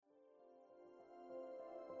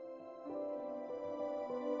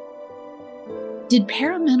Did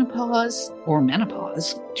perimenopause or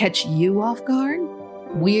menopause catch you off guard?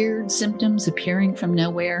 Weird symptoms appearing from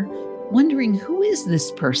nowhere? Wondering who is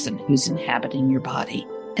this person who's inhabiting your body?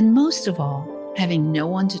 And most of all, having no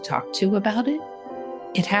one to talk to about it?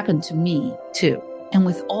 It happened to me, too. And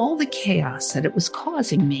with all the chaos that it was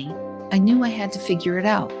causing me, I knew I had to figure it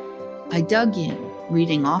out. I dug in,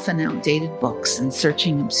 reading often outdated books and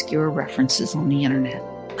searching obscure references on the internet.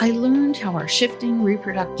 I learned how our shifting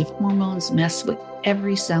reproductive hormones mess with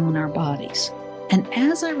every cell in our bodies. And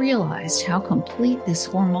as I realized how complete this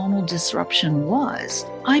hormonal disruption was,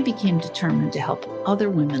 I became determined to help other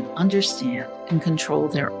women understand and control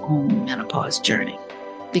their own menopause journey.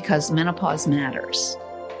 Because menopause matters.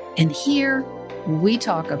 And here, we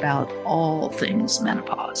talk about all things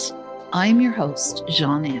menopause. I'm your host,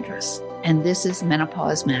 Jean Andrus, and this is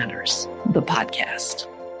Menopause Matters, the podcast.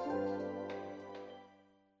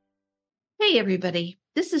 Hey, everybody.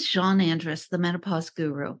 This is Jean Andrus, the menopause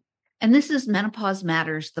guru, and this is Menopause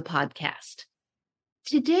Matters, the podcast.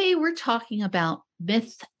 Today, we're talking about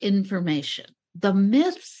myth information, the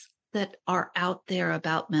myths that are out there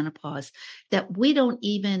about menopause that we don't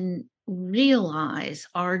even realize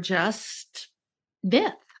are just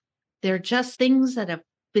myth. They're just things that have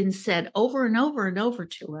been said over and over and over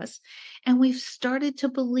to us, and we've started to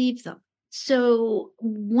believe them. So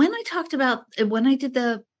when I did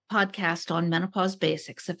the podcast on menopause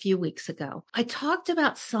basics a few weeks ago, I talked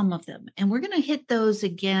about some of them, and we're going to hit those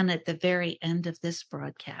again at the very end of this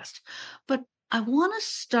broadcast. But I want to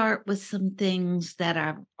start with some things that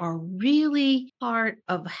are really part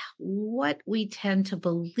of what we tend to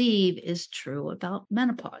believe is true about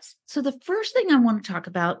menopause. So the first thing I want to talk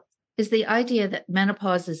about is the idea that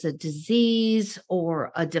menopause is a disease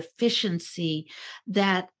or a deficiency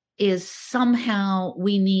that is somehow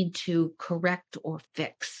we need to correct or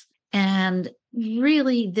fix. And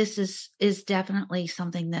really, this is definitely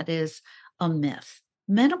something that is a myth.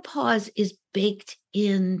 Menopause is baked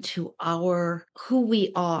into who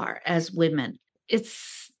we are as women.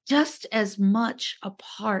 It's just as much a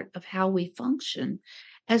part of how we function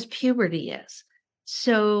as puberty is.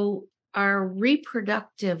 So our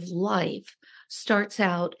reproductive life starts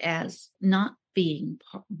out as not being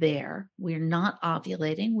there. We're not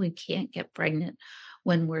ovulating. We can't get pregnant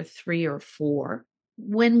when we're 3 or 4.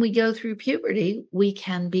 When we go through puberty, we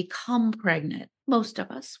can become pregnant, most of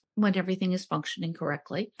us, when everything is functioning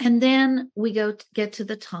correctly. And then we get to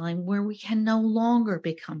the time where we can no longer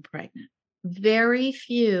become pregnant. Very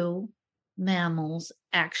few mammals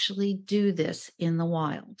actually do this in the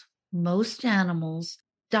wild. Most animals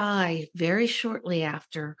die very shortly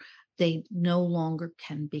after they no longer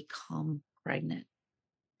can become pregnant.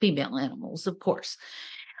 Female animals, of course.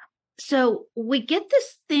 So we get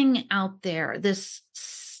this thing out there, this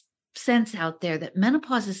sense out there that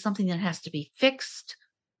menopause is something that has to be fixed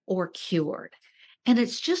or cured. And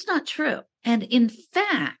it's just not true. And in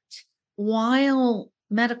fact, while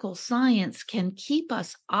medical science can keep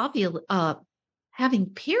us having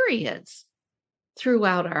periods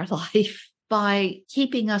throughout our life by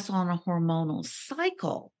keeping us on a hormonal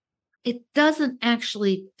cycle, it doesn't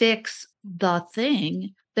actually fix the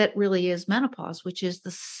thing that really is menopause, which is the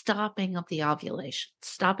stopping of the ovulation,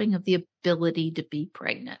 stopping of the ability to be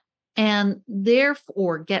pregnant, and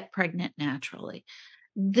therefore get pregnant naturally.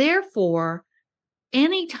 Therefore,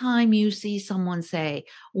 anytime you see someone say,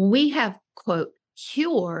 we have, quote,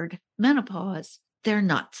 cured menopause, they're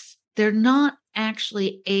nuts. They're not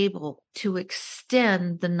actually able to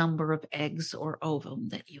extend the number of eggs or ovum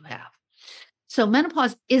that you have. So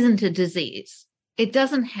menopause isn't a disease. It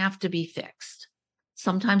doesn't have to be fixed.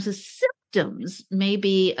 Sometimes the symptoms may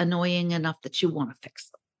be annoying enough that you want to fix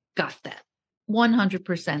them. Got that.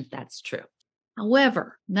 100% that's true.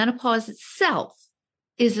 However, menopause itself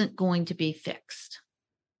isn't going to be fixed.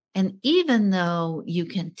 And even though you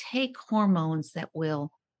can take hormones that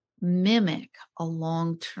will mimic a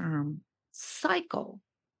long-term cycle,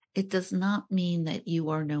 it does not mean that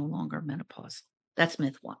you are no longer menopausal. That's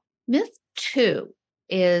myth 1. Myth 2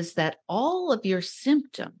 is that all of your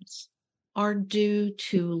symptoms are due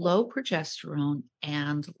to low progesterone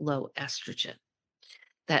and low estrogen.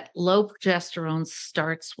 That low progesterone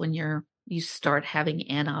starts when you start having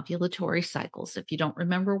anovulatory cycles. If you don't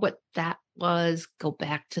remember what that was, go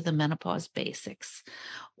back to the menopause basics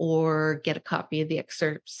or get a copy of the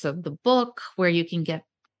excerpts of the book where you can get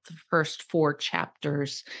the first 4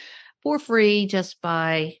 chapters for free just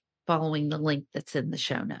by following the link that's in the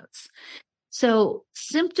show notes. So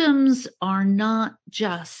symptoms are not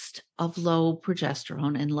just of low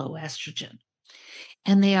progesterone and low estrogen.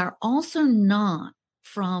 And they are also not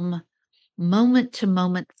from moment to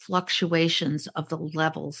moment fluctuations of the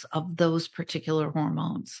levels of those particular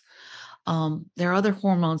hormones. There are other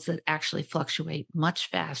hormones that actually fluctuate much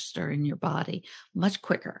faster in your body, much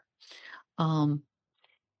quicker. Estrogen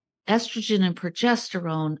and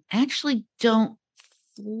progesterone actually don't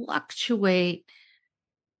fluctuate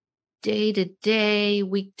day to day,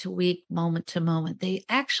 week to week, moment to moment. They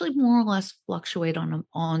actually more or less fluctuate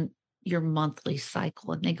on your monthly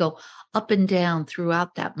cycle, and they go up and down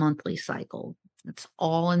throughout that monthly cycle. It's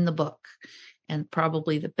all in the book, and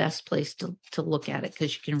probably the best place to look at it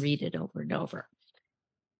because you can read it over and over.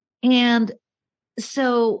 And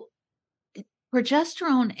so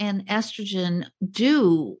progesterone and estrogen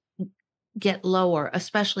do get lower,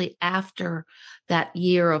 especially after that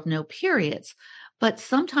year of no periods. But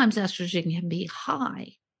sometimes estrogen can be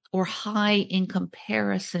high or high in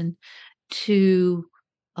comparison to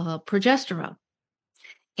progesterone.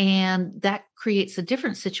 And that creates a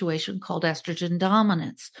different situation called estrogen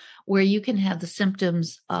dominance, where you can have the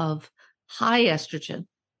symptoms of high estrogen.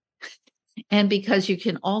 And because you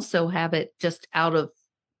can also have it just out of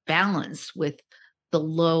balance with the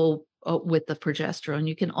low with the progesterone,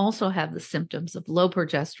 you can also have the symptoms of low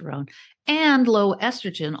progesterone and low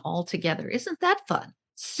estrogen all together. Isn't that fun?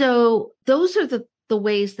 So those are the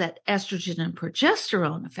ways that estrogen and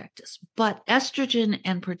progesterone affect us. But estrogen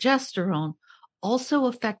and progesterone also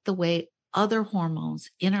affect the way other hormones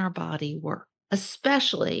in our body work,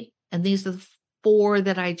 especially, and these are the four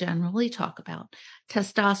that I generally talk about: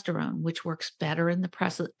 testosterone, which works better in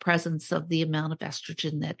the presence of the amount of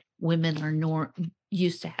estrogen that women are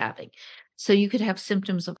used to having. So you could have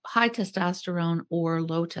symptoms of high testosterone or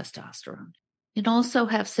low testosterone. You can also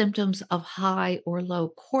have symptoms of high or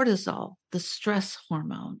low cortisol, the stress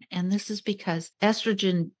hormone. And this is because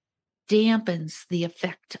estrogen dampens the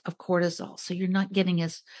effect of cortisol. So you're not getting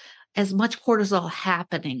as much cortisol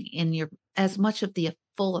happening as much of the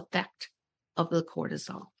full effect of the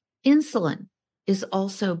cortisol. Insulin is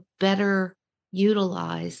also better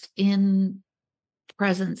utilized in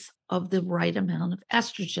presence of the right amount of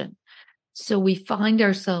estrogen. So we find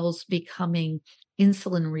ourselves becoming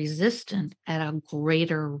insulin resistant at a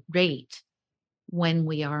greater rate when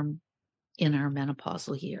we are in our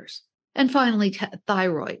menopausal years. And finally,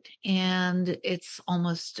 thyroid. And it's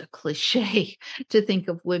almost a cliche to think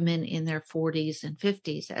of women in their 40s and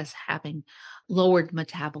 50s as having lowered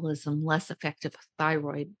metabolism, less effective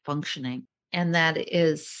thyroid functioning. And that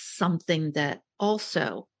is something that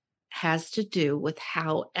also has to do with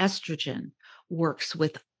how estrogen works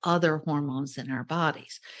with other hormones in our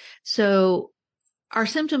bodies. So our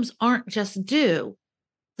symptoms aren't just due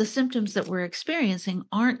the symptoms that we're experiencing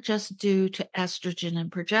aren't just due to estrogen and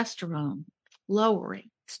progesterone lowering.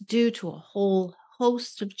 It's due to a whole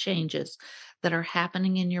host of changes that are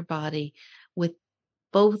happening in your body with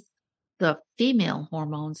both the female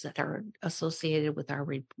hormones that are associated with our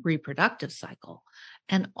reproductive cycle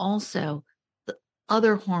and also the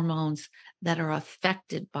other hormones that are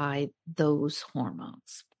affected by those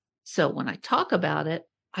hormones. So when I talk about it,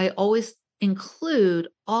 I always include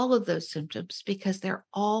all of those symptoms because they're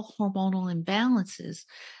all hormonal imbalances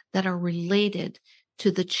that are related to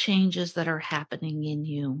the changes that are happening in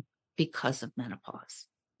you because of menopause.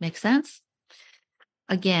 Make sense?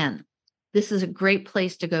 Again, this is a great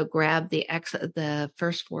place to go grab the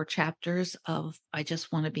first 4 chapters of I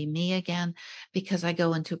Just Want to Be Me Again, because I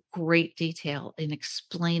go into great detail in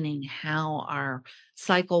explaining how our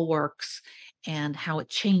cycle works and how it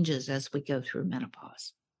changes as we go through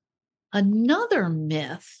menopause. Another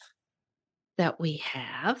myth that we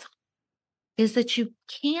have is that you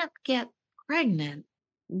can't get pregnant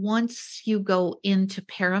once you go into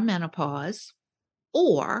perimenopause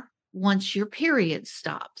or once your periods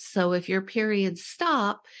stop. So if your periods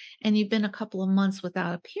stop and you've been a couple of months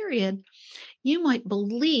without a period, you might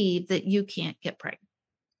believe that you can't get pregnant.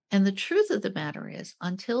 And the truth of the matter is,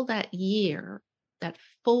 until that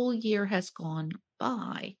full year has gone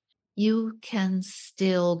by, you can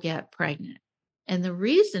still get pregnant. And the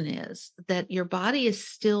reason is that your body is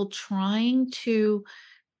still trying to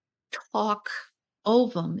talk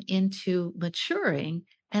ovum into maturing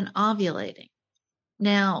and ovulating.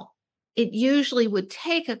 Now, it usually would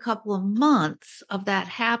take a couple of months of that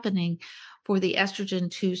happening for the estrogen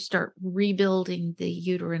to start rebuilding the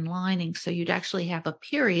uterine lining. So you'd actually have a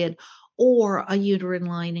period or a uterine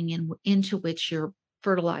lining into which your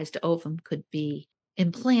fertilized ovum could be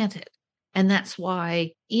implanted. And that's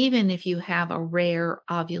why even if you have a rare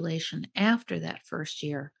ovulation after that first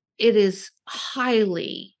year, it is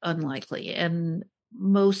highly unlikely. And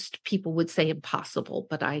most people would say impossible,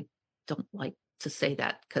 but I don't like to say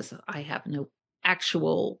that because I have no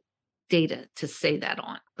actual data to say that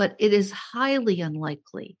on, but it is highly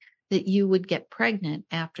unlikely that you would get pregnant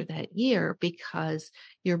after that year because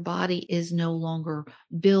your body is no longer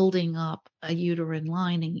building up a uterine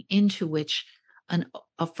lining into which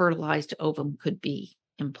a fertilized ovum could be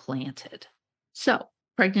implanted. So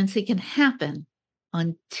pregnancy can happen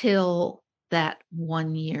until that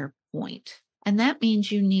 1 year point. And that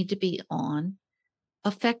means you need to be on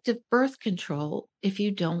effective birth control if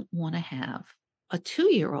you don't want to have a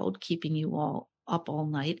 2-year-old keeping you all up all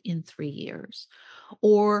night in 3 years,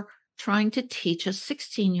 or trying to teach a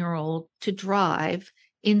 16-year-old to drive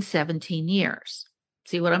in 17 years.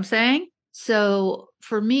 See what I'm saying? So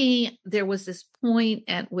for me, there was this point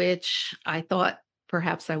at which I thought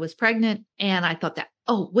perhaps I was pregnant, and I thought that,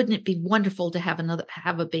 oh, wouldn't it be wonderful to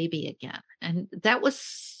have a baby again? And that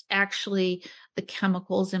was actually the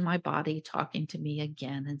chemicals in my body talking to me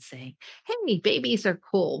again and saying, hey, babies are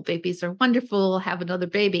cool. Babies are wonderful. Have another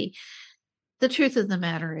baby. The truth of the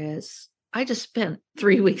matter is, I just spent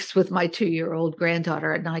 3 weeks with my 2-year-old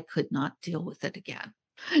granddaughter and I could not deal with it again.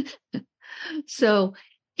 So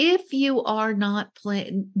if you are not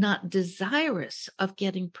desirous of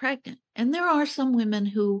getting pregnant, and there are some women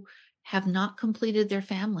who have not completed their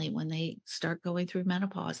family when they start going through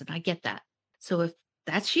menopause, and I get that. So if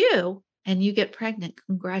that's you and you get pregnant,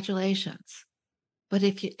 congratulations. But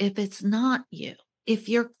if it's not you, if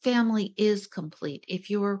your family is complete, if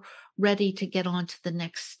you're ready to get on to the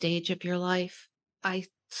next stage of your life, I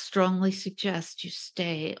strongly suggest you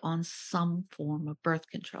stay on some form of birth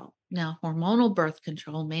control. Now, hormonal birth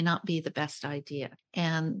control may not be the best idea,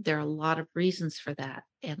 and there are a lot of reasons for that.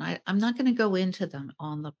 And I'm not going to go into them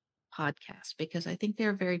on the podcast because I think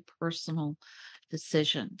they're very personal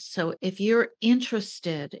decisions. So if you're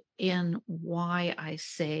interested in why I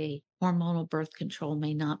say hormonal birth control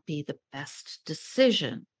may not be the best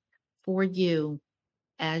decision for you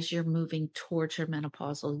as you're moving towards your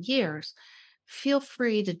menopausal years, feel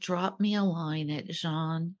free to drop me a line at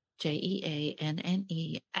Jeanne,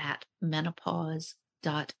 JEANNE, at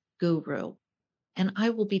menopause.guru. And I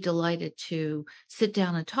will be delighted to sit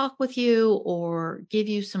down and talk with you or give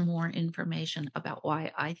you some more information about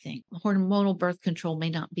why I think hormonal birth control may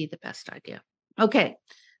not be the best idea. Okay,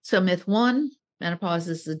 so myth 1, menopause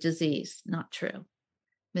is a disease. Not true.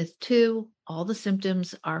 Myth 2, all the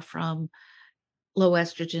symptoms are from low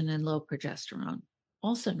estrogen and low progesterone.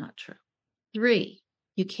 Also not true. 3,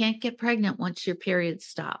 you can't get pregnant once your periods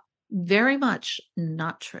stop. Very much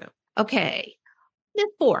not true. Okay. Myth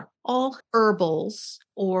 4, all herbals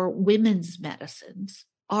or women's medicines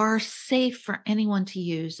are safe for anyone to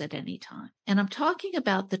use at any time. And I'm talking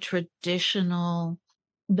about the traditional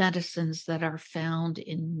medicines that are found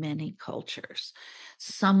in many cultures.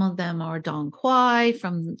 Some of them are dong quai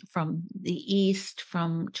from the East,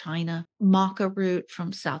 from China, maca root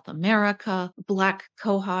from South America, black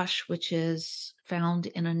cohosh, which is found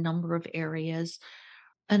in a number of areas,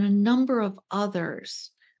 and a number of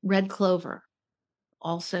others, red clover,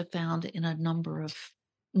 also found in a number of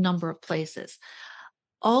places.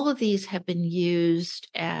 All of these have been used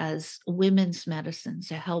as women's medicines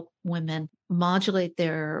to help women modulate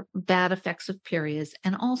their bad effects of periods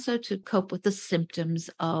and also to cope with the symptoms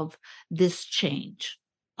of this change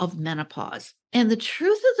of menopause. And the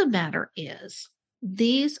truth of the matter is,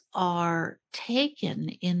 these are taken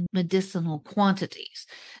in medicinal quantities.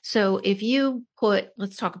 So if you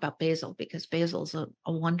let's talk about basil, because basil is a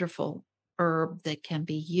wonderful herb that can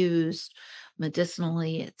be used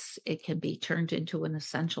medicinally. It can be turned into an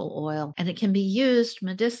essential oil and it can be used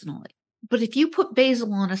medicinally. But if you put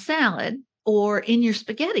basil on a salad or in your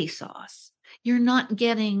spaghetti sauce, you're not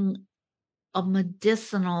getting a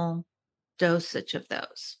medicinal dosage of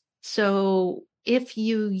those. So if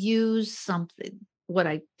you use something, what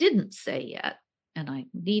I didn't say yet, and I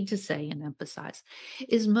need to say and emphasize,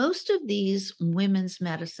 is most of these women's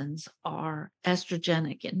medicines are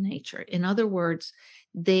estrogenic in nature. In other words,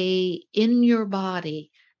 in your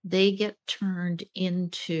body, they get turned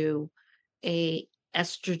into a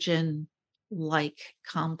estrogen like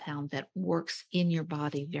compound that works in your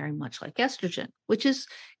body very much like estrogen, which is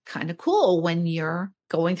kind of cool when you're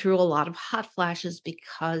going through a lot of hot flashes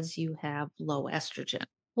because you have low estrogen.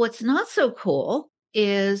 What's not so cool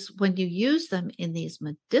is when you use them in these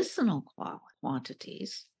medicinal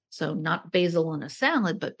quantities. So not basil in a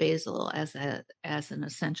salad, but basil as an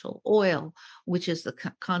essential oil, which is the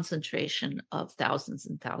concentration of thousands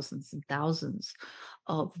and thousands and thousands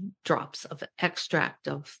of drops of extract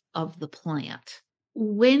of the plant.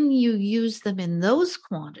 When you use them in those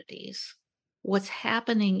quantities, what's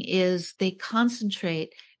happening is they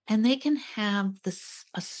concentrate and they can have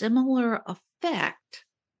a similar effect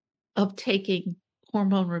of taking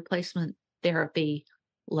hormone replacement therapy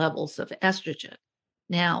levels of estrogen.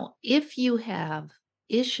 Now, if you have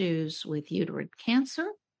issues with uterine cancer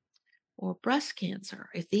or breast cancer,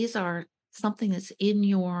 if these are something that's in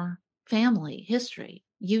your family history,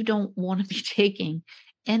 you don't want to be taking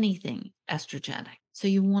anything estrogenic. So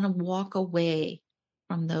you want to walk away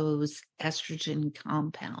from those estrogen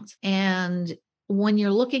compounds. And when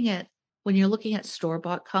you're looking at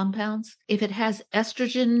store-bought compounds, if it has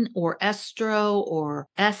estrogen or estro or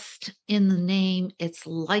est in the name, it's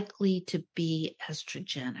likely to be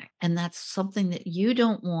estrogenic. And that's something that you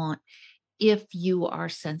don't want if you are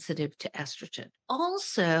sensitive to estrogen.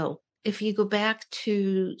 Also, if you go back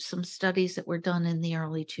to some studies that were done in the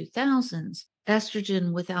early 2000s,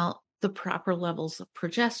 estrogen without the proper levels of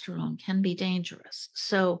progesterone can be dangerous.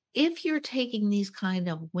 So if you're taking these kind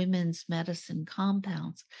of women's medicine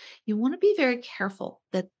compounds, you want to be very careful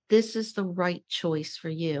that this is the right choice for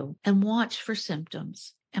you and watch for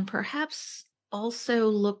symptoms. And perhaps also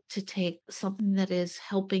look to take something that is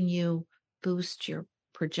helping you boost your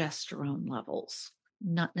progesterone levels.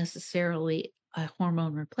 Not necessarily a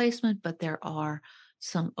hormone replacement, but there are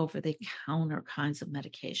some over-the-counter kinds of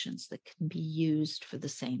medications that can be used for the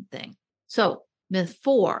same thing. So myth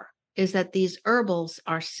 4 is that these herbals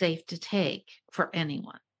are safe to take for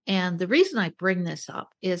anyone. And the reason I bring this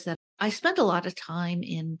up is that I spend a lot of time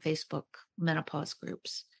in Facebook menopause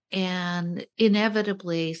groups, and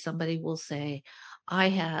inevitably somebody will say, I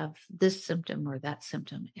have this symptom or that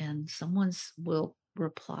symptom, and someone will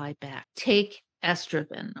reply back, take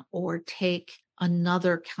estrogen or take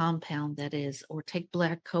another compound that is, or take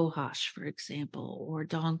black cohosh, for example, or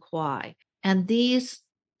Dong Quai. And these,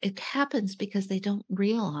 it happens because they don't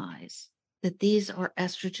realize that these are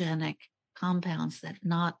estrogenic compounds that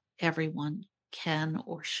not everyone can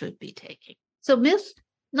or should be taking. So myth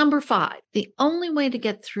number 5, the only way to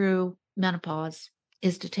get through menopause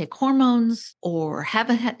is to take hormones or have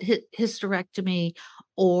a hysterectomy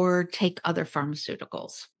or take other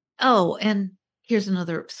pharmaceuticals. Oh, and here's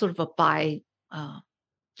another sort of a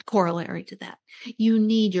corollary to that. You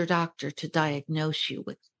need your doctor to diagnose you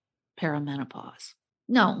with perimenopause.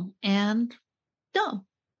 No, and no.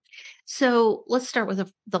 So let's start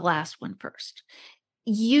with the last one first.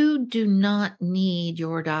 You do not need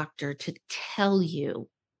your doctor to tell you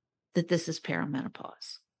that this is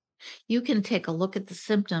perimenopause. You can take a look at the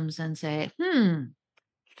symptoms and say,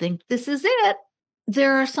 think this is it.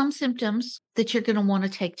 There are some symptoms that you're going to want to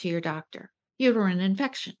take to your doctor. Uterine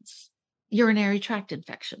infections, urinary tract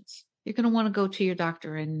infections. You're going to want to go to your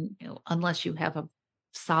doctor, and unless you have a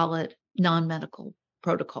solid non-medical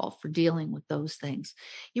protocol for dealing with those things,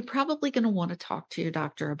 you're probably going to want to talk to your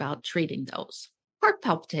doctor about treating those. Heart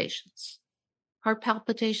palpitations. Heart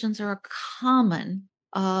palpitations are a common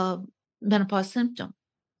menopause symptom,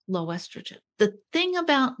 low estrogen. The thing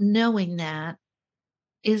about knowing that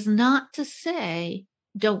is not to say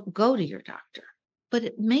don't go to your doctor, but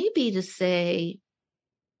it may be to say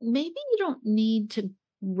maybe you don't need to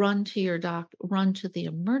run to the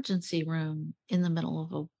emergency room in the middle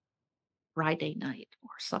of a Friday night or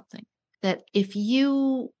something. That if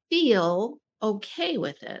you feel okay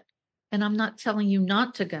with it, and I'm not telling you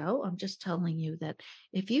not to go, I'm just telling you that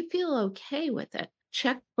if you feel okay with it,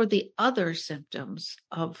 check for the other symptoms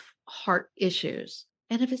of heart issues.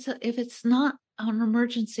 And if it's not an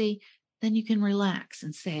emergency, then you can relax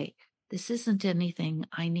and say, this isn't anything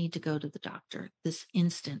I need to go to the doctor this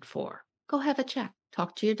instant for. Go have a check.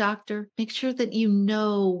 Talk to your doctor. Make sure that you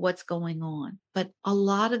know what's going on. But a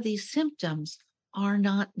lot of these symptoms are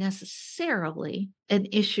not necessarily an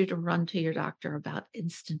issue to run to your doctor about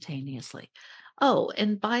instantaneously. Oh,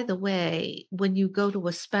 and by the way, when you go to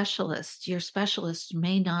a specialist, your specialist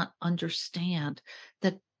may not understand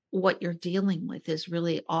that what you're dealing with is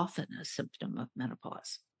really often a symptom of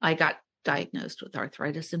menopause. I got diagnosed with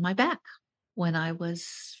arthritis in my back when I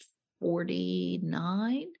was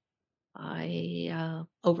 49. I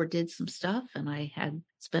overdid some stuff, and I had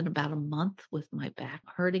spent about a month with my back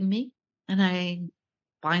hurting me. And I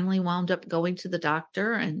finally wound up going to the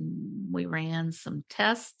doctor, and we ran some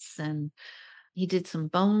tests, and he did some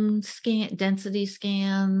bone density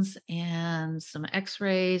scans and some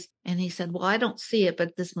x-rays. And he said, well, I don't see it,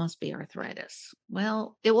 but this must be arthritis.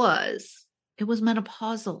 Well, it was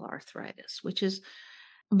menopausal arthritis, which is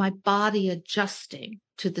my body adjusting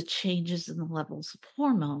to the changes in the levels of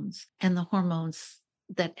hormones, and the hormones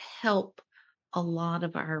that help a lot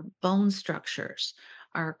of our bone structures,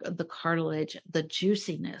 the cartilage, the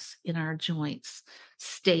juiciness in our joints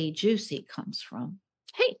stay juicy comes from,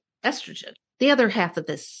 hey, estrogen. The other half of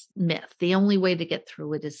this myth, the only way to get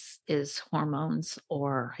through it is hormones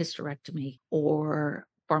or hysterectomy or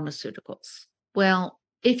pharmaceuticals. Well,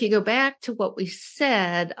 if you go back to what we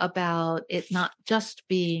said about it not just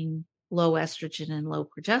being low estrogen and low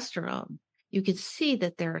progesterone, you can see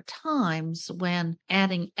that there are times when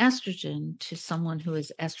adding estrogen to someone who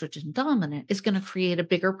is estrogen dominant is going to create a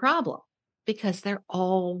bigger problem because they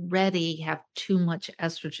already have too much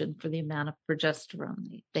estrogen for the amount of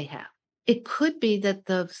progesterone they have. It could be that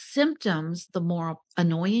the symptoms, the more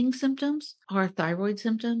annoying symptoms, are thyroid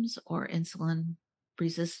symptoms or insulin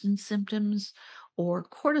resistance symptoms or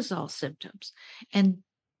cortisol symptoms. And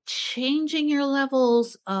changing your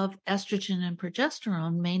levels of estrogen and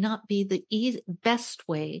progesterone may not be the best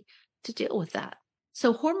way to deal with that.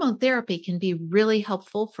 So hormone therapy can be really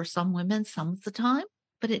helpful for some women some of the time,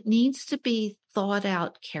 but it needs to be thought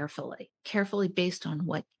out carefully based on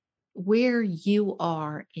where you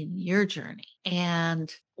are in your journey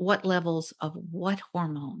and what levels of what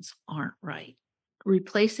hormones aren't right.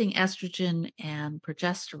 Replacing estrogen and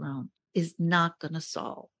progesterone is not going to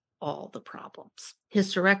solve all the problems.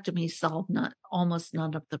 Hysterectomy solved almost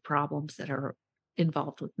none of the problems that are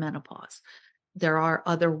involved with menopause. There are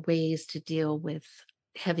other ways to deal with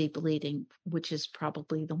heavy bleeding, which is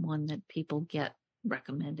probably the one that people get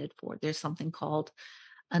recommended for. There's something called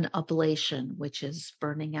an ablation, which is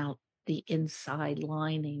burning out the inside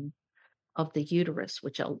lining of the uterus,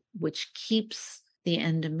 which keeps the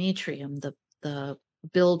endometrium, the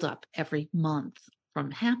buildup every month from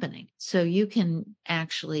happening. So you can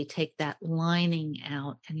actually take that lining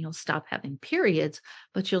out and you'll stop having periods,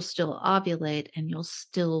 but you'll still ovulate and you'll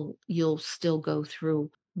still go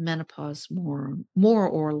through menopause more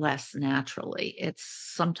or less naturally. It's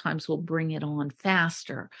sometimes will bring it on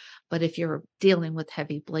faster, but if you're dealing with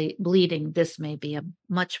heavy bleeding, this may be a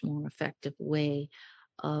much more effective way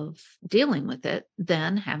of dealing with it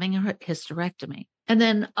than having a hysterectomy. And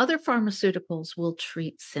then other pharmaceuticals will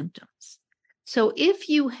treat symptoms. So if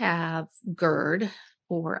you have GERD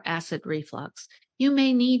or acid reflux, you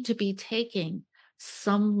may need to be taking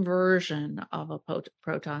some version of a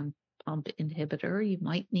proton pump inhibitor. You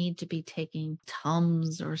might need to be taking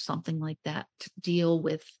Tums or something like that to deal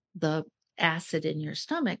with the acid in your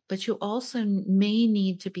stomach, but you also may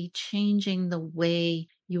need to be changing the way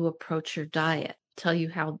you approach your diet. Tell you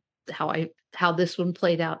how this one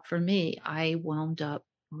played out for me. I wound up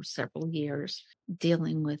for several years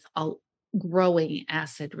dealing with a growing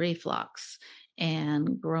acid reflux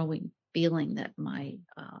and growing feeling that my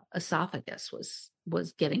esophagus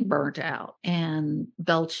was getting burnt out and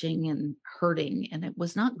belching and hurting, and it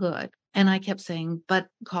was not good. And I kept saying, but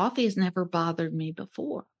coffee has never bothered me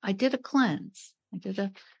before. I did a cleanse. I did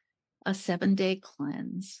a 7-day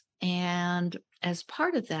cleanse. And as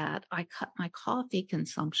part of that, I cut my coffee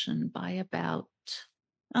consumption by about,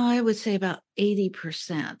 I would say about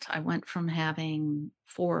 80%. I went from having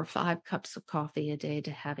 4 or 5 cups of coffee a day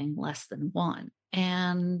to having less than one.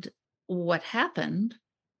 And what happened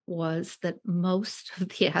was that most of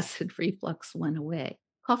the acid reflux went away.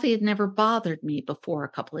 Coffee had never bothered me before a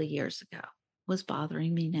couple of years ago. It was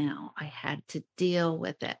bothering me now. I had to deal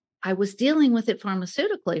with it. I was dealing with it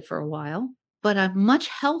pharmaceutically for a while, but I'm much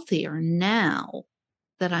healthier now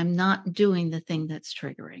that I'm not doing the thing that's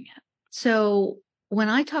triggering it. So when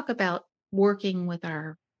I talk about working with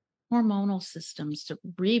our hormonal systems to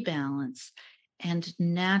rebalance and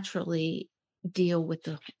naturally deal with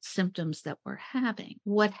the symptoms that we're having,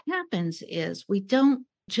 what happens is we don't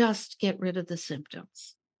just get rid of the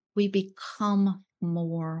symptoms. We become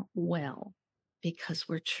more well because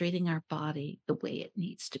we're treating our body the way it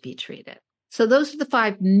needs to be treated. So those are the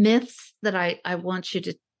 5 myths that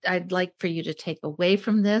I'd like for you to take away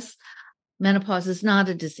from this. Menopause is not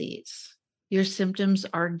a disease. Your symptoms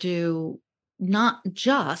are due not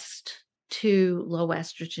just to low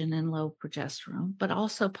estrogen and low progesterone, but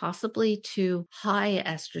also possibly to high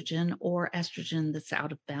estrogen or estrogen that's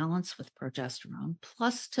out of balance with progesterone,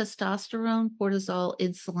 plus testosterone, cortisol,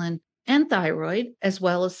 insulin, and thyroid, as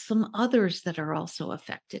well as some others that are also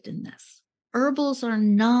affected in this. Herbals are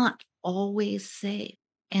not always safe.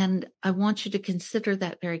 And I want you to consider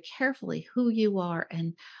that very carefully, who you are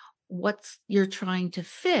and what you're trying to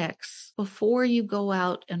fix before you go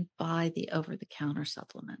out and buy the over-the-counter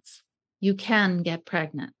supplements. You can get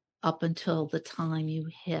pregnant up until the time you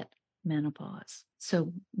hit menopause.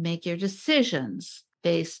 So make your decisions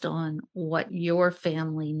based on what your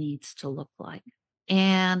family needs to look like.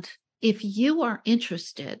 And if you are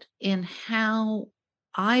interested in how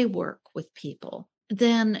I work with people,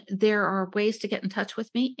 then there are ways to get in touch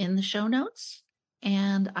with me in the show notes.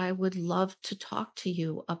 And I would love to talk to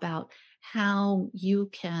you about how you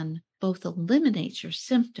can both eliminate your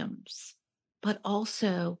symptoms, but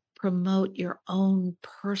also promote your own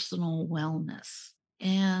personal wellness.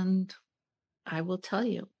 And I will tell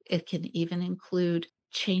you, it can even include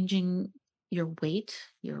changing your weight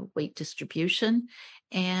distribution,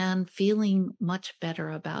 and feeling much better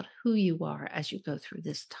about who you are as you go through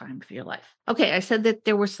this time of your life. Okay, I said that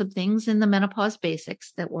there were some things in the menopause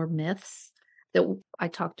basics that were myths I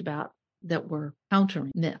talked about that were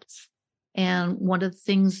countering myths. And one of the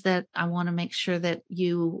things that I want to make sure that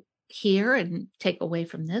you hear and take away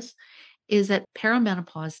from this is that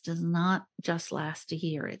perimenopause does not just last a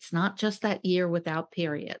year. It's not just that year without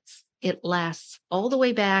periods. It lasts all the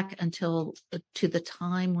way back until to the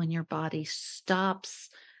time when your body stops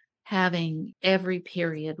having every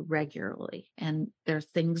period regularly. And there are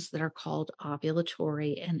things that are called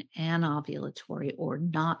ovulatory and anovulatory or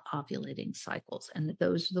not ovulating cycles. And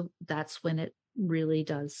that's when it really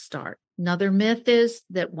does start. Another myth is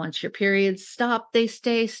that once your periods stop, they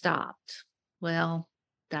stay stopped. Well,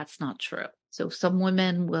 that's not true. So some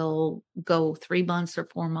women will go 3 months or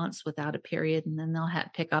 4 months without a period, and then they'll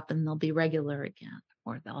pick up and they'll be regular again.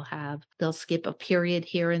 Or they'll skip a period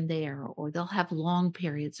here and there, or they'll have long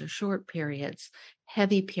periods or short periods,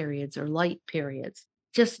 heavy periods or light periods.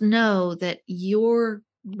 Just know that your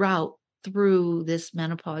route through this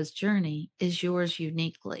menopause journey is yours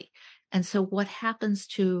uniquely. And so what happens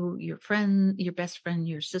to your friend, your best friend,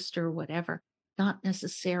 your sister, whatever, not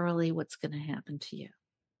necessarily what's going to happen to you.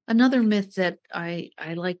 Another myth that I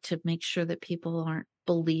like to make sure that people aren't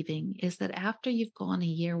believing is that after you've gone a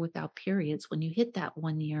year without periods, when you hit that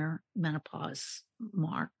 1 year menopause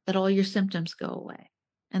mark, that all your symptoms go away.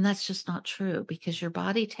 And that's just not true, because your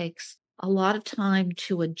body takes a lot of time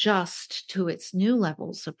to adjust to its new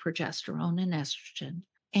levels of progesterone and estrogen.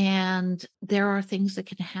 And there are things that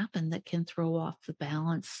can happen that can throw off the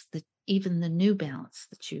balance, that even the new balance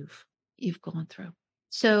that you've gone through.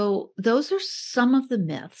 So those are some of the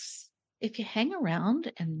myths. If you hang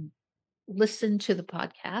around and listen to the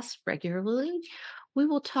podcast regularly, we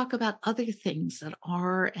will talk about other things that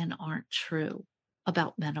are and aren't true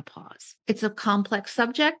about menopause. It's a complex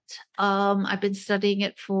subject. I've been studying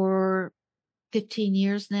it for 15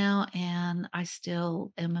 years now, and I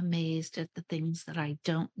still am amazed at the things that I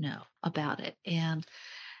don't know about it. And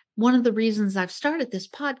one of the reasons I've started this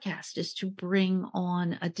podcast is to bring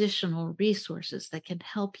on additional resources that can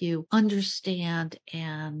help you understand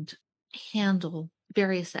and handle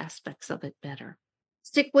various aspects of it better.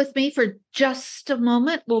 Stick with me for just a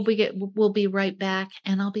moment. We'll be right back,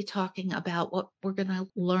 and I'll be talking about what we're going to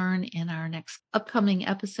learn in our next upcoming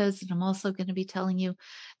episodes. And I'm also going to be telling you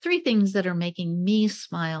 3 things that are making me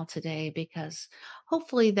smile today, because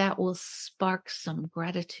hopefully that will spark some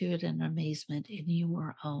gratitude and amazement in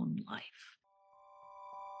your own life.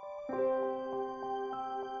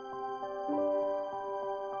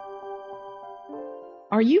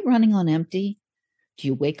 Are you running on empty? Do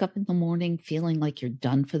you wake up in the morning feeling like you're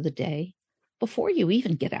done for the day before you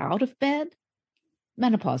even get out of bed?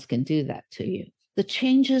 Menopause can do that to you. The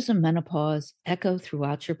changes in menopause echo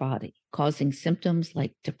throughout your body, causing symptoms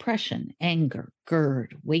like depression, anger,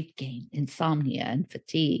 GERD, weight gain, insomnia, and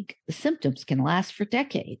fatigue. The symptoms can last for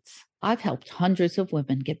decades. I've helped hundreds of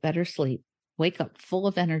women get better sleep, wake up full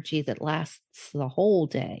of energy that lasts the whole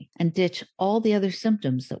day, and ditch all the other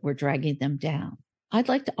symptoms that were dragging them down. I'd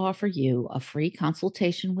like to offer you a free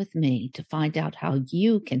consultation with me to find out how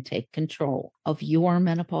you can take control of your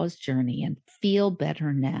menopause journey and feel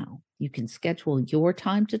better now. You can schedule your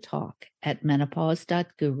time to talk at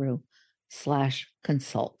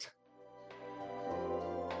menopause.guru/consult.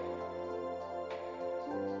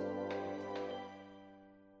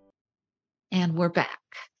 And we're back.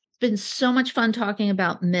 It's been so much fun talking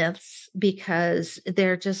about myths, because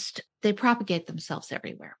they propagate themselves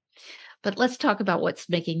everywhere. But let's talk about what's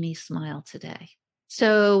making me smile today.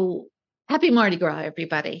 So happy Mardi Gras,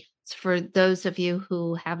 everybody. For those of you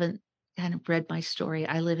who haven't kind of read my story,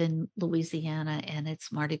 I live in Louisiana, and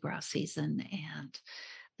it's Mardi Gras season. And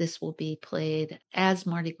this will be played as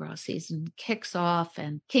Mardi Gras season kicks off,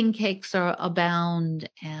 and king cakes are abound,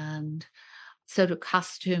 and so do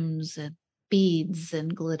costumes and beads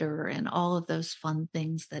and glitter and all of those fun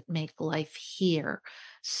things that make life here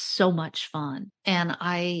so much fun. And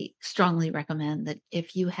I strongly recommend that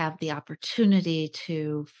if you have the opportunity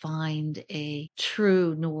to find a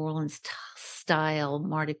true New Orleans style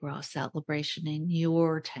Mardi Gras celebration in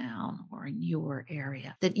your town or in your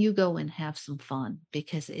area, that you go and have some fun,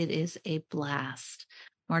 because it is a blast.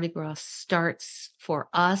 Mardi Gras starts for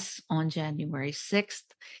us on January 6th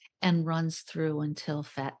and runs through until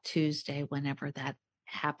Fat Tuesday, whenever that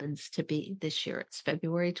happens to be. This year, it's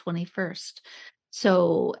February 21st.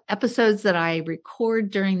 So episodes that I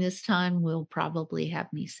record during this time will probably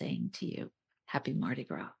have me saying to you, Happy Mardi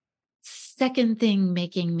Gras. Second thing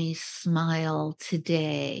making me smile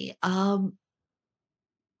today,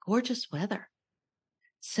 gorgeous weather.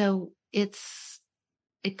 So it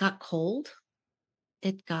got cold.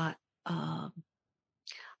 It got, I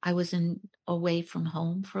was away from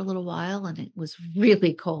home for a little while and it was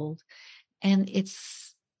really cold. And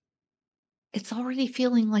it's already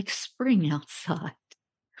feeling like spring outside.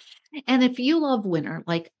 And if you love winter,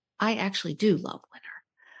 like I actually do love winter,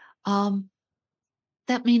 um,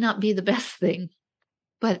 that may not be the best thing,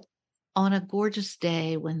 but on a gorgeous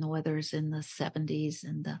day when the weather's in the 70s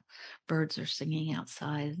and the birds are singing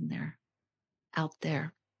outside and they're out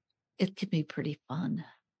there, it can be pretty fun.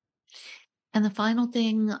 And the final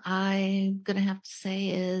thing I'm going to have to say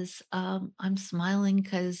is I'm smiling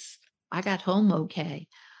because I got home okay.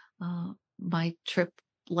 My trip,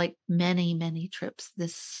 like many, many trips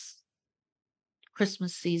this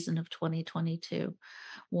Christmas season of 2022,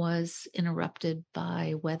 was interrupted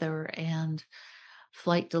by weather and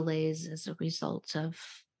flight delays as a result of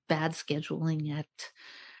bad scheduling at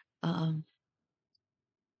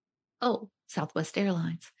Southwest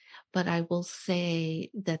Airlines. But I will say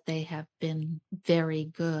that they have been very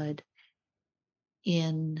good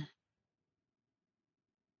in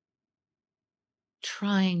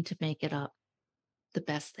trying to make it up the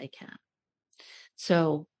best they can.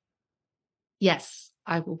 So, yes,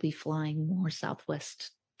 I will be flying more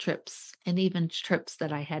Southwest trips and even trips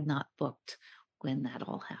that I had not booked when that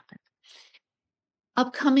all happened.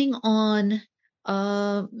 Upcoming on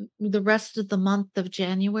the rest of the month of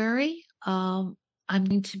January, I'm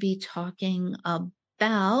going to be talking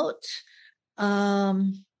about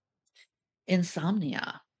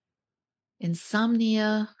insomnia.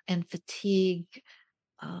 Insomnia and fatigue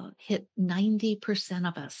hit 90%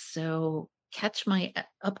 of us. So catch my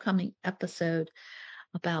upcoming episode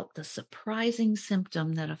about the surprising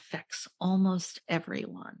symptom that affects almost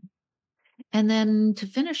everyone. And then to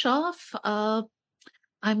finish off, I'm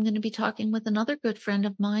going to be talking with another good friend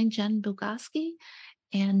of mine, Jen Bugaski.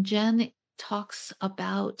 And Jen talks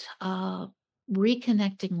about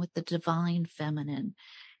reconnecting with the divine feminine.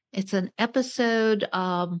 It's an episode.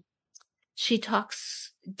 She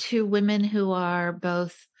talks to women who are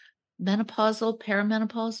both menopausal,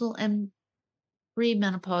 perimenopausal, and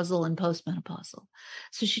premenopausal and postmenopausal.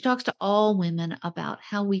 So she talks to all women about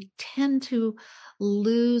how we tend to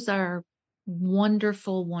lose our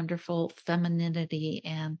wonderful, wonderful femininity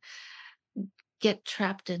and get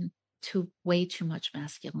trapped into way too much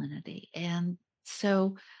masculinity. And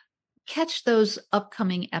so catch those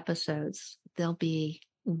upcoming episodes. They'll be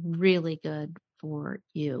really good for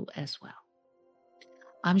you as well.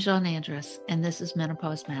 I'm Jean Andrus, and this is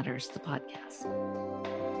Menopause Matters, the podcast.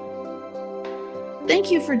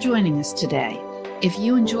 Thank you for joining us today. If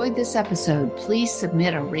you enjoyed this episode, please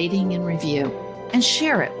submit a rating and review and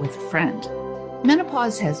share it with a friend.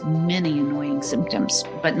 Menopause has many annoying symptoms,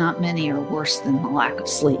 but not many are worse than the lack of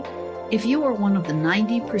sleep. If you are one of the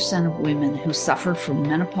 90% of women who suffer from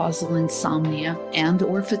menopausal insomnia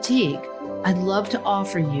and/or fatigue, I'd love to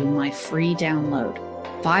offer you my free download,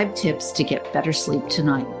 5 tips to get better sleep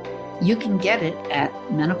tonight. You can get it at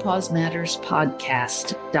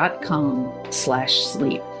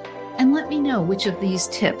menopausematterspodcast.com/sleep. And let me know which of these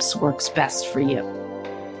tips works best for you.